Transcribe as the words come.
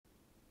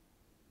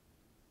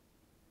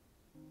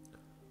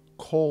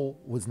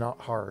Coal was not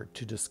hard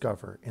to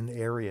discover in the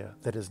area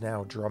that is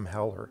now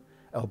Drumheller,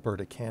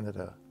 Alberta,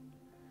 Canada.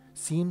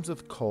 Seams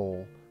of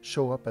coal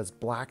show up as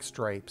black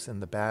stripes in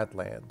the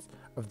badlands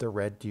of the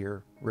Red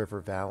Deer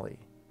River Valley.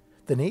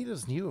 The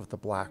natives knew of the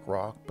black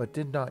rock but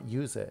did not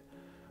use it.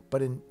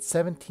 But in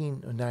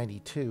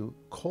 1792,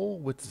 coal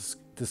was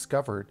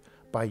discovered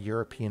by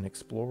European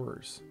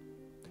explorers.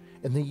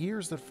 In the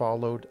years that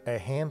followed, a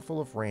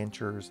handful of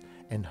ranchers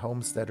and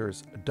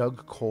homesteaders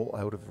dug coal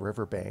out of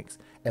riverbanks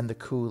and the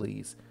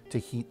coulees to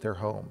heat their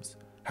homes.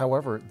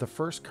 However, the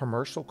first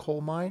commercial coal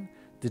mine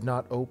did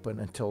not open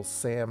until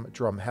Sam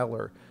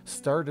Drumheller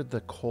started the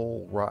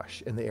coal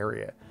rush in the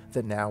area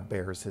that now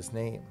bears his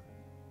name.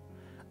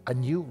 A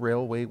new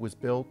railway was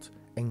built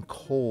and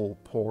coal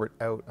poured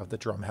out of the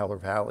Drumheller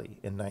Valley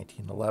in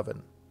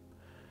 1911.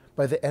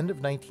 By the end of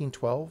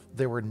 1912,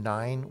 there were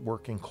 9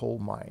 working coal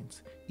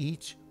mines,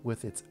 each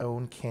with its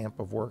own camp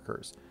of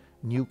workers: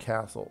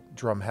 Newcastle,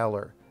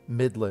 Drumheller,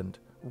 Midland,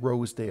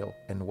 Rosedale,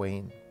 and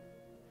Wayne.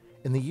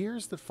 In the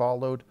years that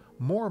followed,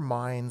 more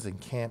mines and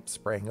camps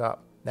sprang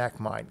up: Knack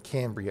Mine,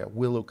 Cambria,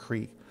 Willow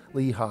Creek,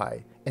 Lehigh,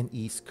 and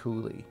East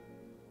Coulee.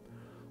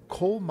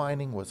 Coal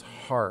mining was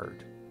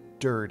hard,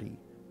 dirty,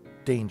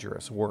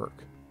 dangerous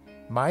work.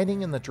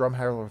 Mining in the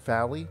Drumheller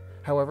Valley,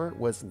 however,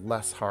 was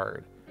less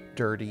hard,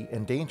 dirty,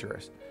 and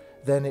dangerous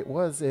than it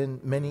was in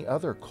many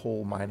other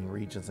coal mining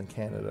regions in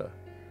Canada.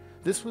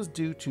 This was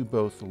due to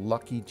both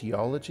lucky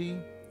geology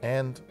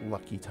and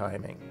lucky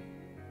timing.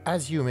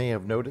 As you may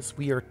have noticed,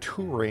 we are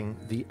touring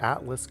the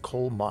Atlas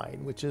Coal Mine,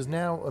 which is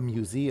now a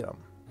museum.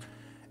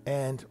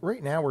 And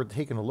right now we're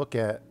taking a look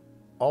at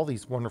all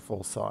these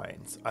wonderful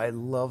signs. I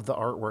love the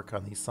artwork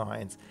on these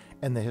signs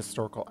and the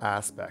historical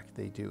aspect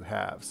they do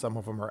have. Some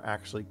of them are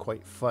actually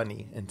quite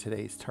funny in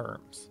today's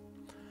terms.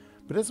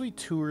 But as we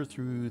tour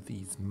through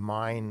these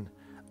mine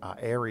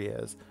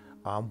areas,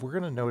 we're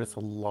going to notice a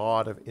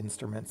lot of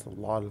instruments, a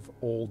lot of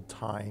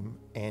old-time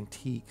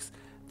antiques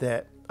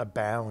that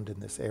abound in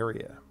this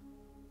area.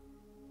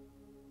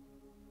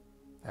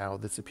 Now,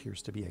 this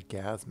appears to be a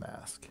gas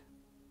mask.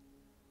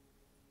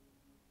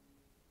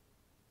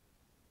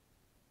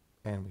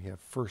 And we have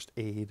first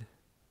aid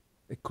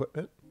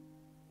equipment.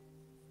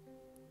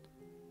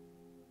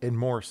 And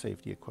more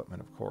safety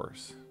equipment, of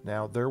course.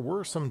 Now, there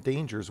were some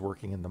dangers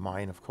working in the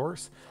mine, of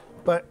course,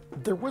 but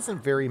there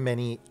wasn't very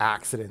many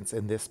accidents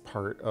in this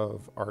part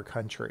of our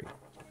country.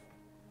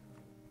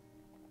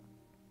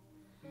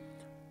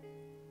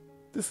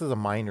 This is a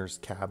miner's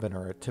cabin,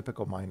 or a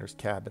typical miner's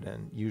cabin,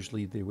 and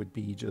usually they would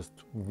be just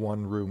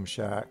one-room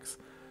shacks.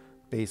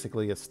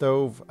 Basically a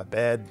stove, a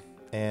bed,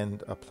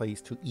 and a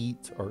place to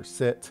eat or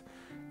sit,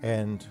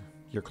 and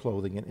your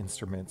clothing and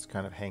instruments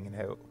kind of hanging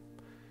out.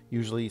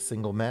 Usually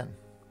single men.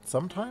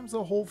 Sometimes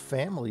a whole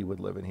family would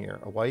live in here,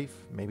 a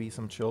wife, maybe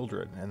some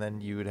children, and then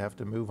you would have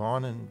to move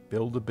on and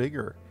build a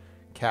bigger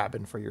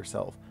cabin for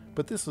yourself.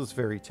 But this was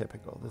very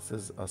typical. This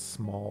is a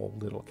small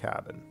little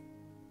cabin.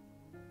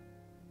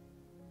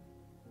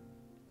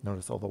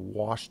 Notice all the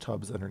wash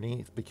tubs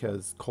underneath,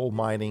 because coal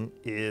mining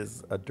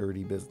is a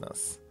dirty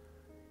business.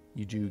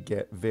 You do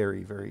get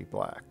very, very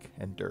black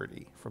and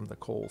dirty from the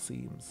coal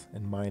seams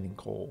and mining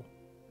coal.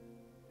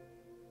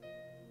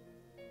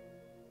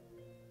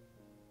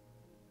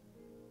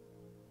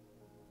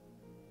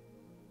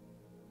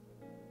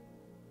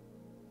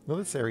 Now,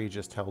 this area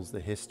just tells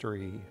the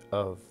history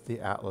of the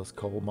Atlas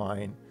coal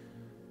mine,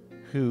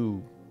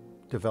 who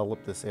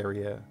developed this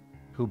area,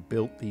 who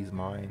built these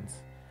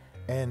mines.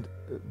 And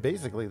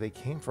basically they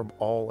came from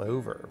all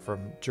over,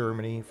 from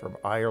Germany, from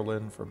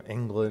Ireland, from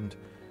England,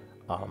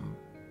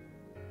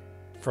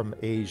 from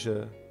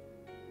Asia,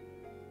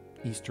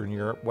 Eastern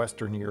Europe,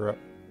 Western Europe.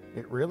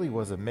 It really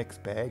was a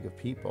mixed bag of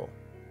people.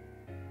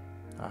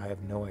 I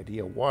have no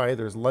idea why.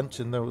 There's lunch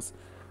in those,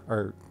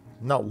 or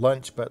not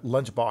lunch, but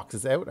lunch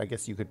boxes out. I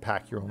guess you could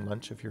pack your own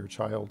lunch if you're a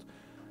child.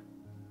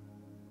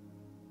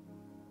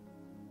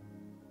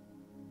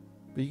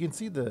 But you can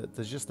see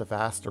there's just a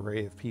vast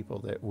array of people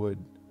that would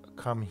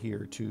come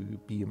here to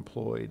be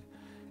employed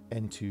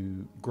and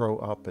to grow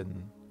up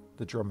in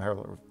the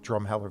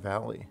Drumheller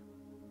Valley.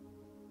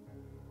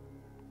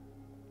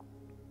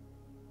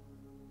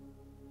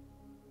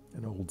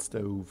 An old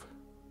stove.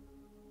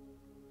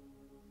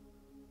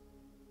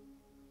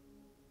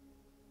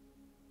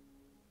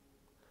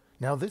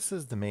 Now, this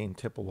is the main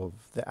tipple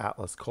of the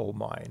Atlas coal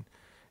mine.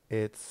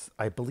 It's,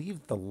 I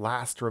believe, the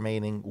last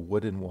remaining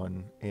wooden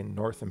one in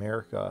North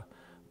America,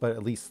 but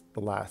at least the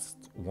last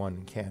one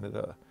in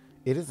Canada.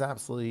 It is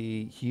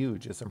absolutely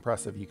huge. It's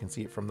impressive. You can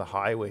see it from the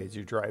highway as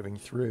you're driving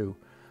through,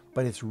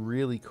 but it's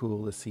really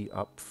cool to see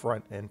up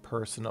front and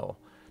personal.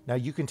 Now,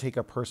 you can take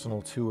a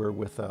personal tour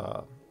with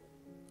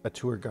a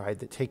tour guide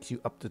that takes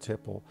you up the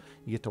tipple.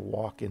 You get to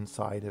walk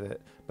inside of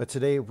it. But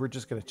today we're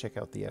just going to check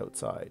out the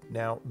outside.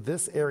 Now,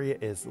 this area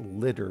is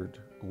littered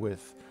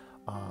with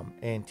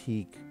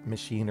antique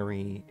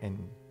machinery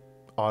and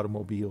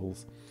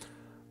automobiles.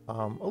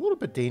 A little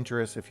bit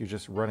dangerous if you're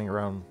just running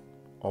around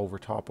over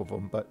top of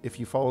them, but if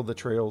you follow the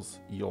trails,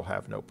 you'll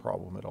have no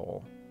problem at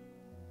all.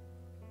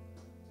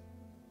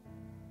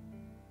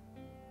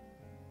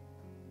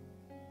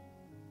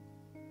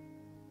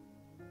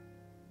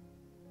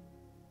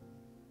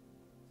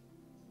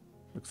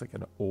 looks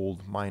like an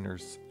old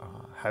miner's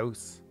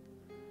house.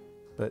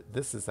 But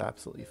this is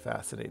absolutely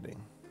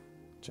fascinating.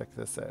 Check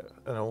this out.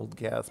 An old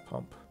gas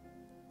pump.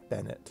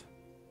 Bennett.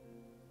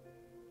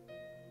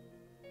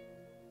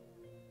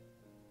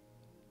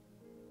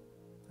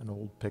 An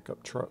old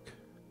pickup truck.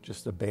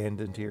 Just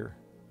abandoned here.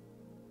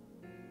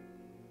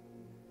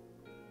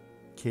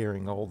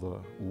 Carrying all the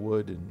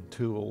wood and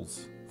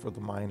tools for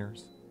the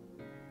miners.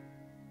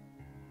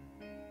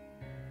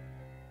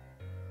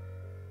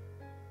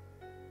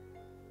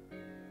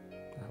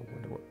 I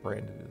wonder what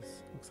brand it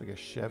is. Looks like a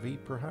Chevy,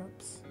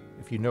 perhaps?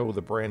 If you know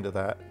the brand of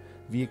that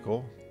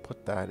vehicle,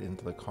 put that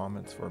into the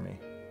comments for me.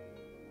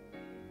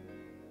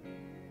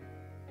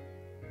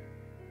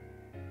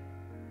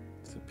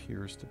 This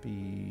appears to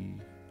be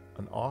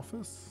an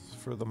office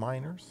for the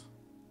miners.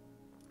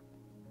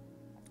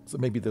 So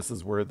maybe this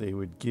is where they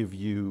would give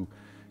you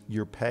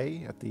your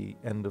pay at the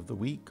end of the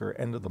week or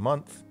end of the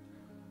month.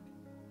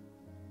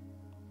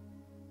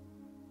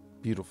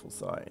 Beautiful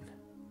sign.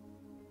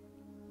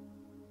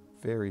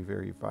 Very,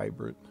 very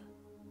vibrant.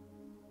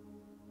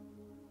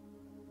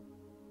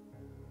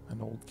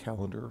 An old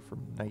calendar from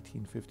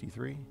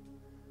 1953.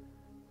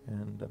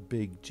 And a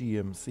big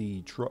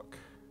GMC truck.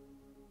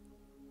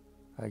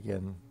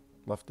 Again,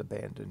 left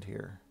abandoned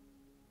here.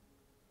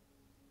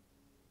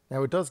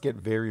 Now, it does get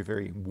very,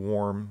 very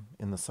warm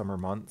in the summer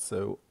months,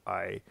 so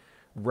I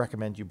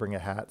recommend you bring a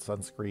hat,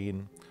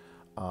 sunscreen,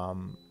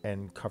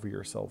 and cover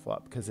yourself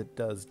up, because it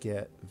does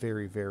get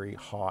very, very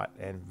hot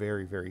and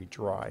very, very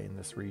dry in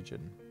this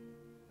region.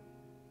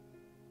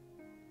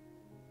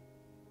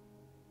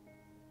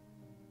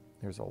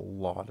 There's a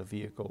lot of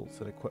vehicles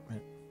and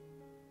equipment.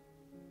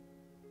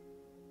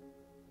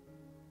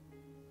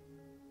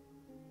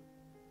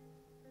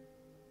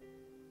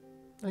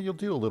 Now, you'll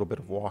do a little bit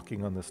of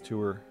walking on this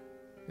tour.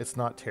 It's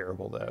not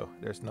terrible though.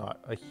 There's not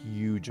a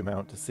huge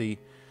amount to see,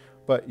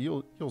 but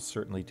you'll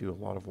certainly do a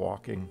lot of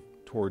walking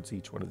towards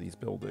each one of these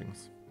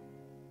buildings.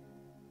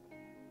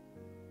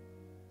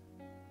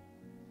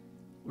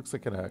 Looks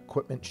like an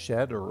equipment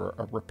shed or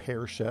a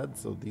repair shed,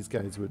 so these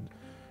guys would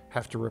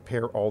have to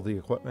repair all the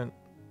equipment,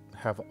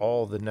 have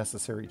all the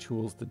necessary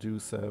tools to do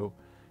so,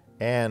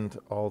 and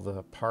all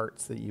the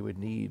parts that you would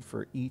need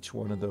for each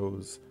one of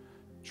those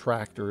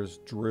tractors,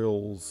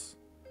 drills,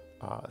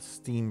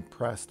 steam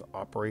pressed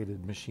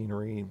operated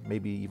machinery,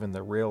 maybe even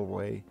the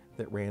railway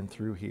that ran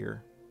through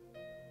here.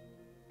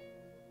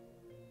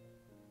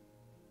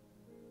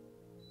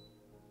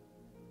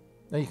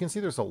 Now you can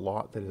see there's a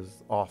lot that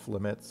is off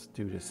limits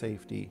due to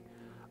safety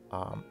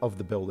of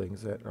the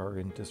buildings that are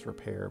in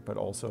disrepair, but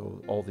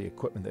also all the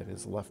equipment that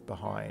is left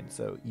behind.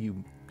 So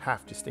you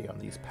have to stay on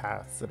these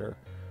paths that are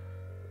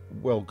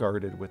well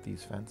guarded with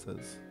these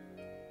fences.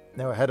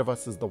 Now ahead of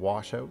us is the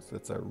wash house.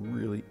 It's a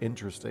really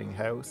interesting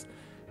house.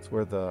 It's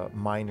where the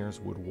miners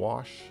would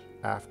wash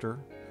after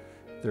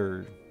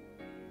their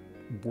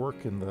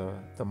work in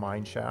the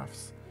mine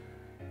shafts.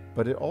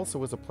 But it also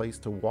was a place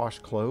to wash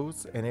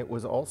clothes, and it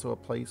was also a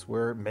place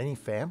where many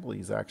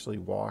families actually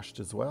washed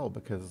as well,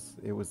 because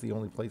it was the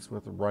only place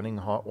with running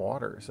hot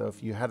water. So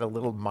if you had a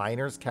little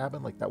miner's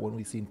cabin like that one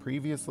we've seen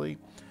previously,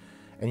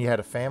 and you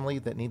had a family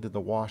that needed to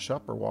wash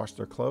up or wash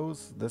their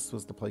clothes, this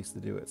was the place to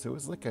do it. So it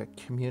was like a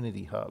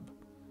community hub.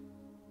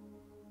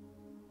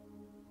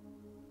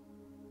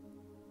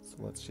 So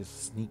let's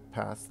just sneak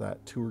past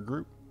that tour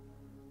group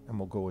and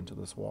we'll go into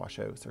this wash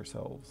house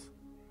ourselves.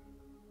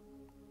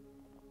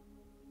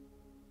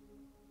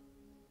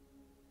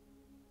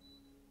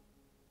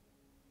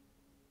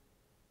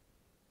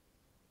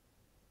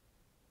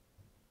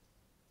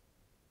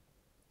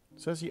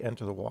 So as you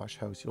enter the wash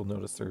house, you'll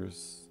notice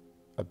there's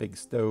a big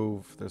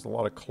stove. There's a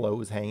lot of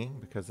clothes hanging,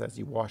 because as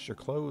you wash your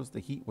clothes, the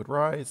heat would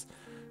rise,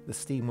 the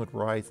steam would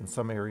rise in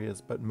some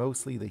areas, but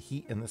mostly the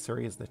heat in this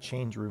area is the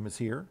change room is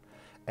here,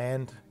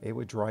 and it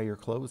would dry your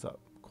clothes up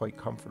quite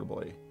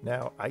comfortably.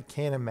 Now, I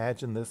can't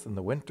imagine this in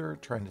the winter,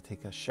 trying to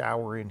take a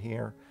shower in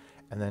here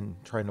and then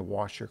trying to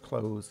wash your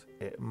clothes.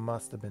 It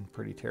must have been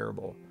pretty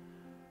terrible.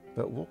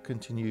 But we'll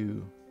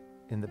continue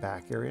in the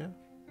back area.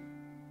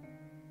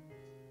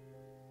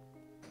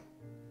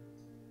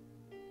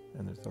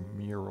 And there's a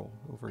mural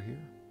over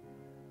here.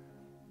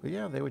 But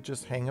yeah, they would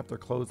just hang up their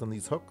clothes on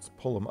these hooks,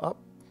 pull them up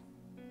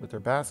with their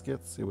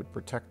baskets. It would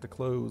protect the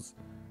clothes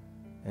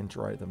and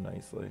dry them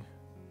nicely.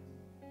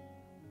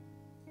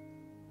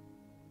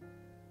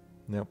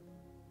 Now,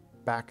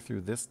 back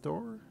through this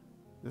door,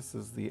 this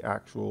is the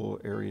actual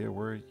area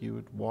where you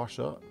would wash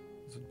up.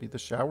 This would be the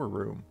shower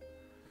room.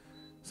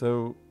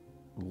 So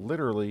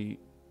literally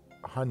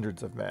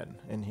hundreds of men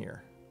in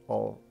here,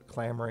 all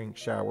clamoring,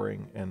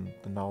 showering, and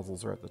the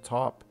nozzles are at the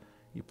top.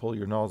 You pull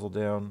your nozzle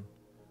down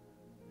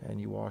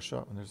and you wash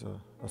up, and there's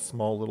a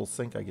small little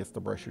sink, I guess, to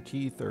brush your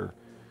teeth or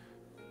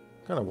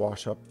kind of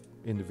wash up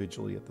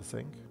individually at the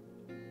sink.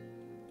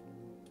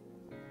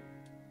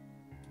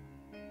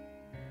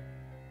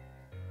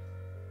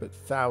 But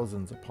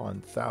thousands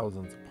upon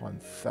thousands upon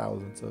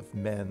thousands of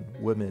men,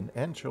 women,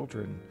 and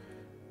children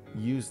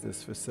use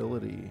this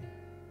facility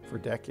for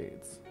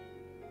decades.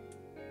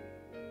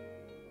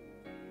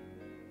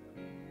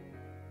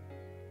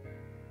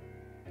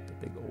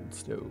 old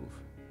stove.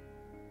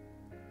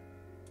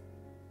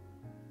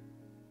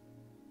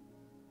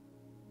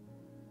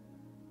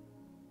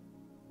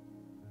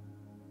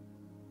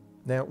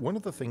 Now, one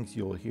of the things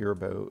you'll hear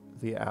about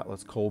the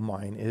Atlas coal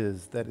mine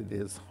is that it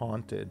is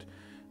haunted,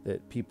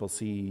 that people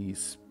see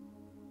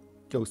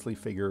ghostly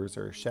figures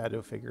or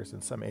shadow figures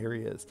in some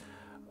areas.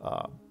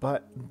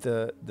 But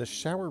the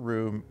shower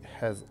room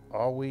has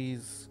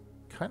always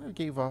kind of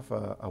gave off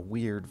a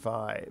weird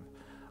vibe.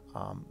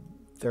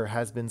 There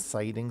has been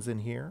sightings in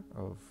here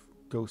of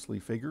ghostly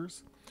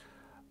figures,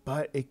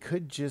 but it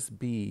could just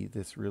be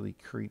this really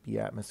creepy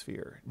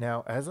atmosphere.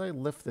 Now, as I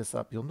lift this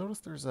up, you'll notice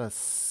there's a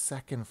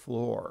second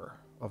floor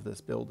of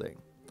this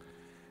building.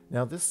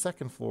 Now, this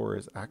second floor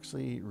is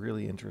actually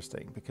really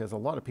interesting because a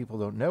lot of people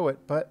don't know it,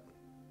 but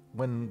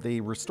when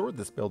they restored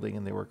this building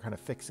and they were kind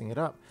of fixing it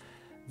up,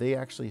 they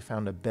actually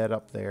found a bed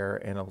up there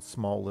and a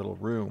small little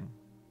room.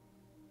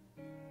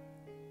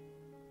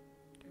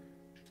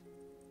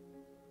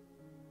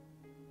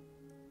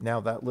 Now,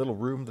 that little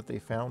room that they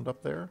found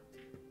up there,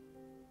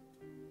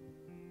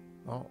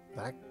 well,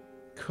 that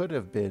could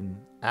have been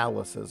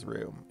Alice's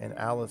room. And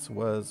Alice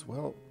was,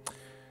 well,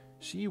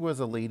 she was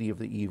a lady of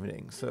the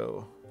evening.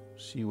 So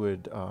she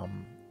would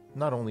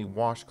not only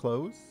wash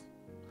clothes,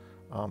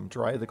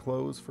 dry the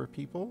clothes for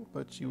people,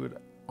 but she would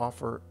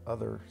offer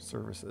other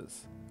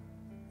services.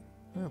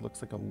 It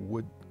looks like a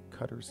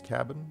woodcutter's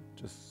cabin,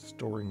 just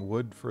storing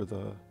wood for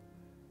the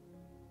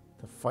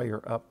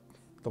fire up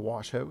the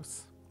wash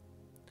house.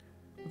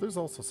 But there's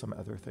also some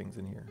other things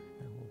in here.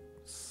 And we'll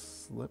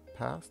slip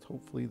past,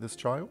 hopefully, this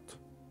child.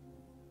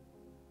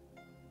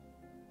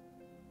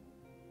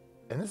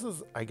 And this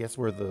is, I guess,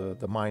 where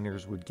the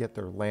miners would get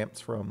their lamps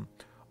from,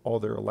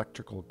 all their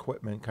electrical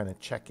equipment kind of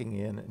checking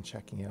in and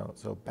checking out.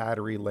 So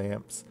battery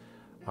lamps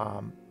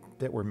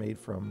that were made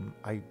from,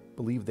 I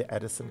believe, the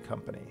Edison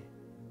company.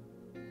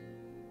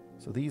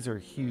 So these are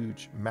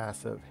huge,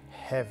 massive,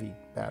 heavy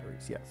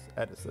batteries. Yes,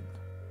 Edison.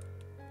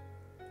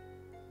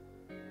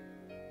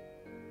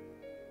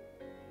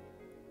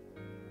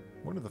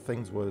 One of the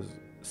things was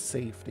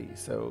safety.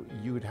 So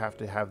you would have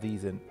to have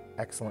these in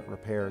excellent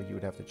repair. You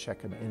would have to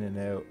check them in and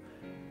out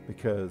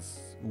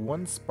because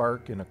one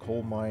spark in a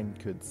coal mine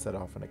could set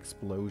off an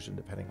explosion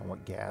depending on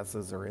what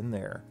gases are in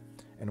there.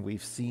 And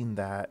we've seen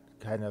that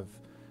kind of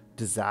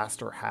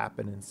disaster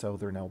happen in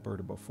southern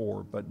Alberta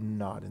before, but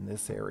not in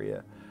this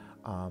area.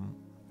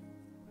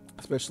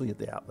 Especially at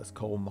the Atlas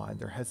coal mine,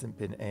 there hasn't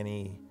been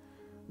any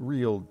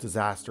real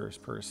disasters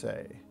per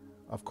se.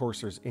 Of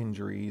course, there's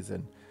injuries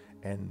and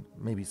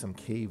maybe some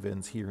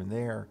cave-ins here and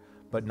there,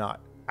 but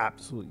not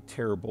absolutely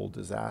terrible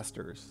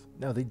disasters.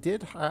 Now, they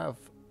did have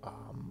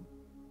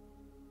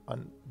a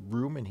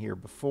room in here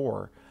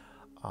before,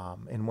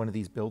 in one of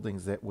these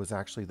buildings that was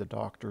actually the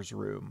doctor's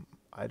room.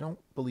 I don't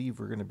believe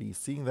we're going to be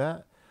seeing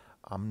that.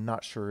 I'm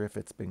not sure if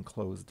it's been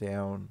closed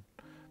down,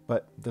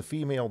 but the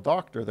female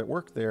doctor that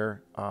worked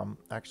there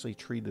actually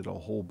treated a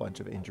whole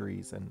bunch of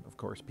injuries, and of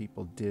course,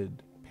 people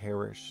did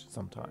perish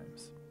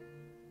sometimes.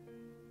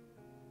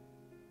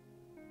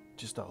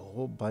 Just a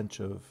whole bunch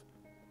of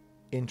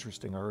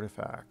interesting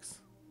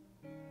artifacts.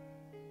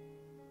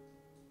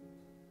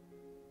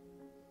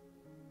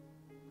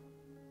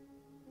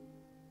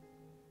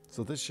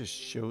 So this just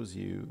shows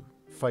you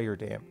fire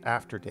damp,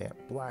 after damp,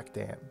 black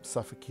damp,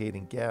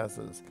 suffocating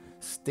gases,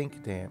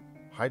 stink damp,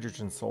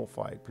 hydrogen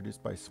sulfide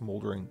produced by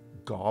smoldering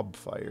gob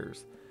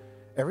fires.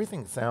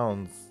 Everything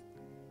sounds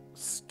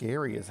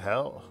scary as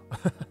hell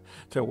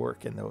to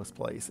work in those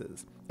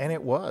places. And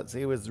it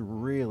was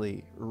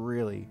really,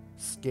 really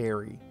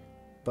scary,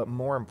 but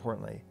more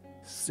importantly,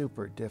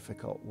 super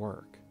difficult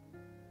work.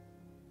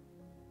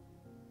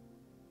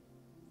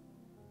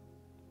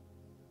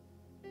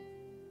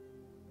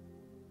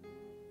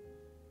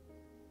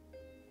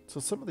 So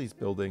some of these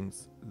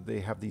buildings, they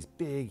have these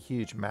big,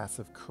 huge,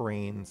 massive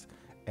cranes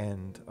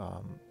and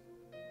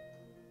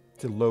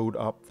to load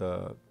up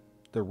the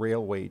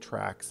railway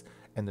tracks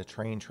and the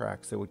train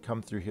tracks that would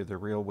come through here. The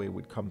railway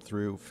would come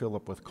through, fill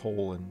up with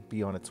coal, and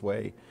be on its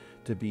way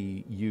to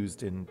be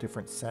used in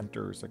different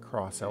centers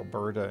across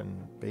Alberta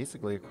and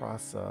basically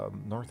across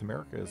North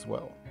America as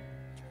well.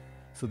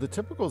 So the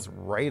typical is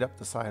right up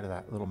the side of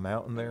that little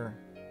mountain there.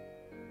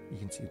 You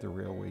can see the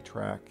railway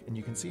track, and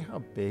you can see how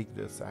big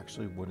this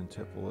actually wooden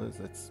tipple is.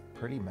 It's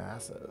pretty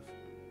massive.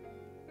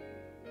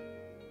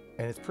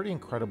 And it's pretty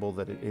incredible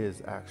that it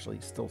is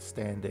actually still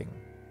standing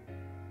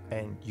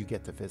and you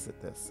get to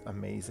visit this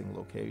amazing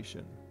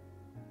location.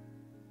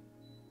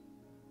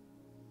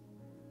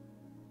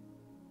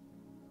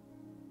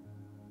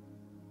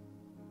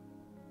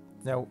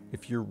 Now,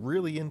 if you're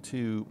really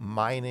into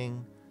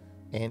mining,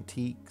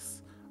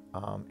 antiques,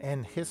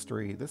 and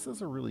history, this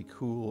is a really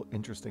cool,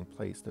 interesting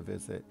place to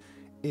visit.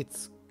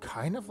 It's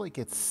kind of like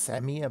it's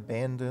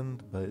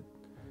semi-abandoned, but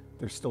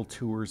there's still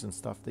tours and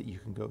stuff that you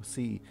can go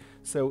see.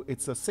 So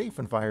it's a safe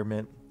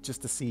environment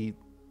just to see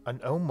an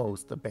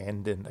almost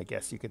abandoned, I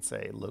guess you could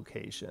say,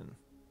 location.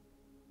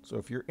 So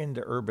if you're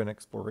into urban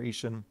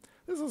exploration,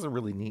 this is a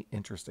really neat,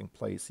 interesting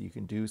place. You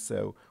can do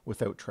so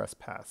without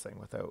trespassing,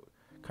 without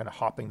kind of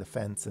hopping the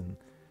fence and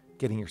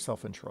getting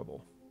yourself in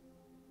trouble.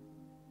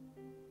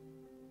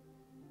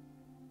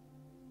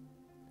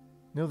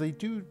 No, they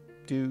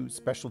do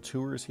special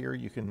tours here.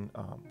 You can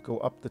go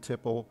up the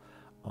Tipple.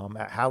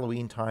 At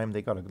Halloween time,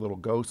 they got a little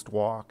ghost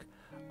walk.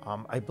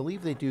 I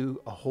believe they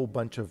do a whole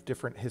bunch of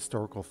different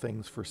historical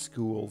things for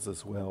schools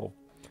as well.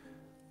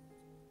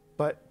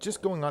 But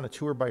just going on a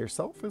tour by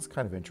yourself is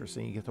kind of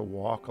interesting. You get to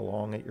walk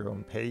along at your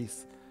own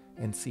pace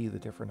and see the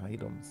different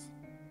items.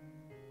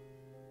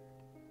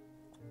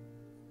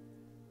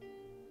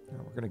 Now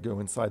we're going to go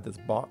inside this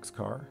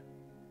boxcar.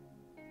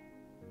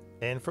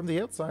 And from the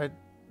outside,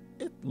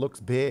 it looks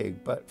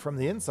big, but from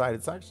the inside,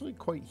 it's actually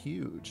quite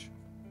huge.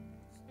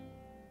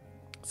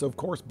 So of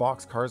course,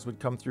 boxcars would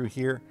come through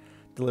here,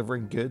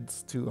 delivering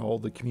goods to all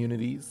the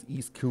communities,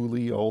 East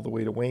Cooley all the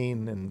way to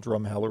Wayne and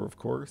Drumheller, of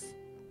course.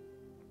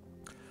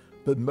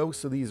 But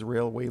most of these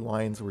railway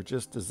lines were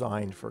just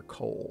designed for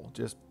coal,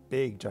 just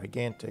big,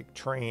 gigantic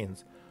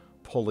trains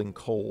pulling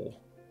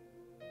coal.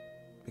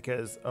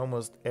 Because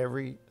almost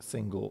every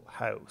single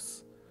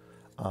house,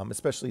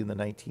 especially in the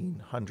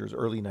 1900s,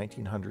 early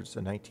 1900s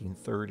to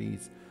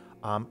 1930s,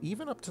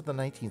 even up to the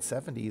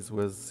 1970s,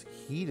 was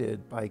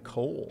heated by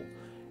coal.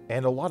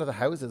 And a lot of the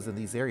houses in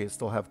these areas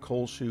still have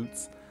coal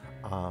chutes,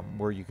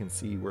 where you can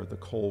see where the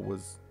coal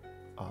was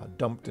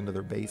dumped into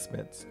their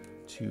basements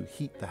to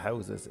heat the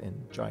houses in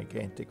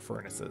gigantic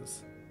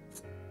furnaces.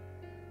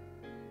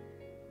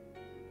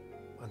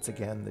 Once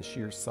again, the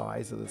sheer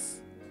size of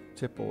this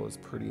tipple is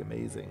pretty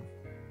amazing.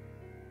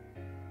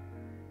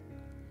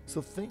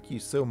 So thank you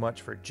so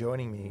much for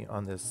joining me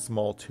on this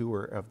small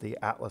tour of the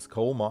Atlas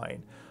coal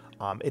mine.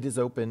 It is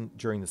open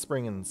during the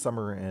spring and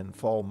summer and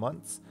fall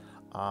months,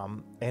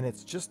 and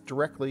it's just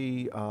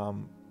directly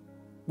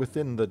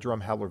within the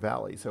Drumheller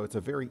Valley. So it's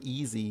a very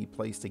easy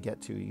place to get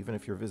to, even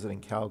if you're visiting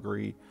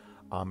Calgary,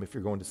 if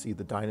you're going to see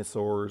the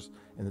dinosaurs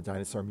in the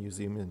Dinosaur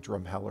Museum in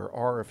Drumheller,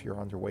 or if you're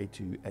on your way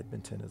to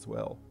Edmonton as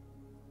well.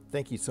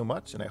 Thank you so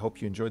much, and I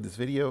hope you enjoyed this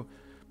video.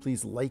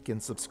 Please like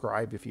and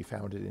subscribe if you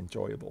found it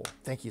enjoyable.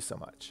 Thank you so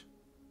much.